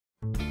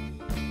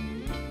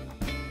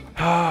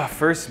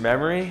First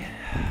memory?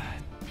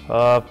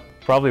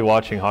 Probably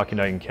watching Hockey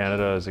Night in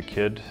Canada as a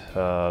kid.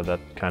 That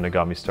kind of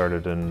got me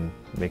started and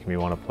making me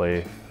want to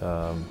play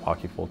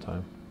hockey full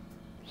time.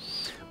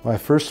 My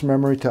first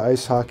memory to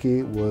ice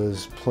hockey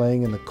was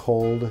playing in the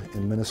cold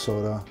in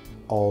Minnesota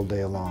all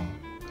day long.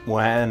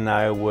 When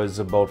I was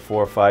about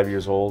 4 or 5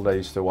 years old, I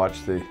used to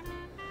watch the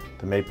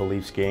Maple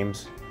Leafs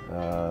games.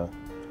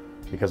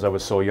 Because I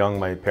was so young,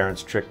 my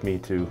parents tricked me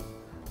to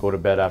go to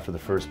bed after the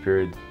first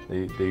period.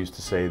 They used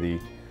to say the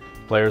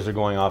players are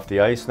going off the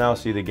ice now,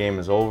 see the game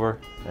is over,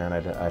 and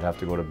I'd have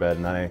to go to bed.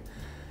 And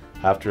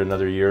after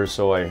another year or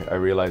so, I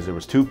realized there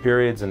was 2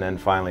 periods, and then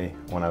finally,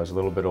 when I was a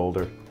little bit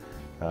older,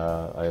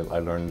 I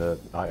learned that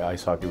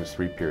ice hockey was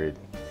 3 periods.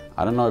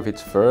 I don't know if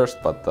it's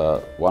first, but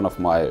one of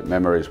my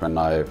memories when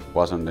I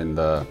wasn't in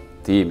the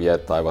team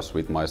yet, I was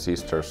with my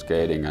sister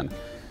skating, and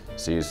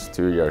she's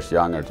 2 years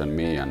younger than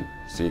me, and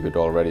she could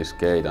already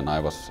skate, and I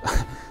was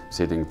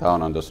sitting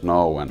down on the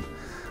snow and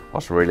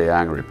was really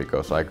angry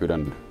because I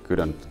couldn't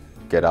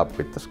get up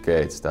with the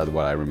skates. That's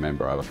what I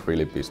remember. I was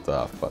really pissed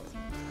off, but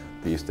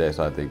these days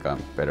I think I'm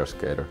a better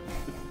skater.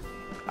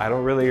 I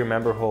don't really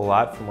remember a whole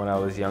lot from when I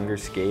was younger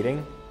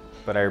skating,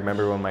 but I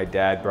remember when my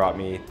dad brought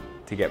me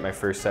to get my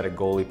first set of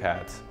goalie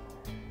pads.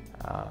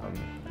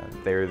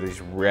 They were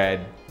these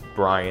red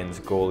Brian's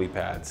goalie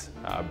pads.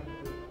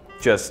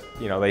 Just,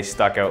 you know, they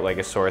stuck out like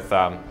a sore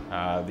thumb,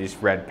 these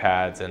red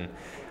pads, and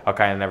I'll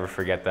kind of never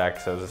forget that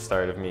because that was the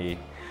start of me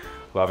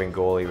loving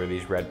goalie, were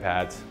these red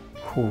pads.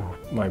 Ooh,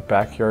 my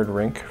backyard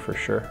rink for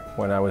sure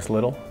when I was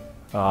little.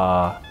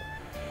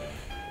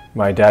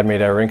 My dad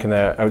made a rink in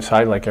the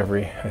outside like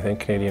every, I think,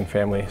 Canadian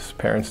family's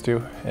parents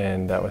do,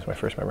 and that was my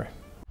first memory.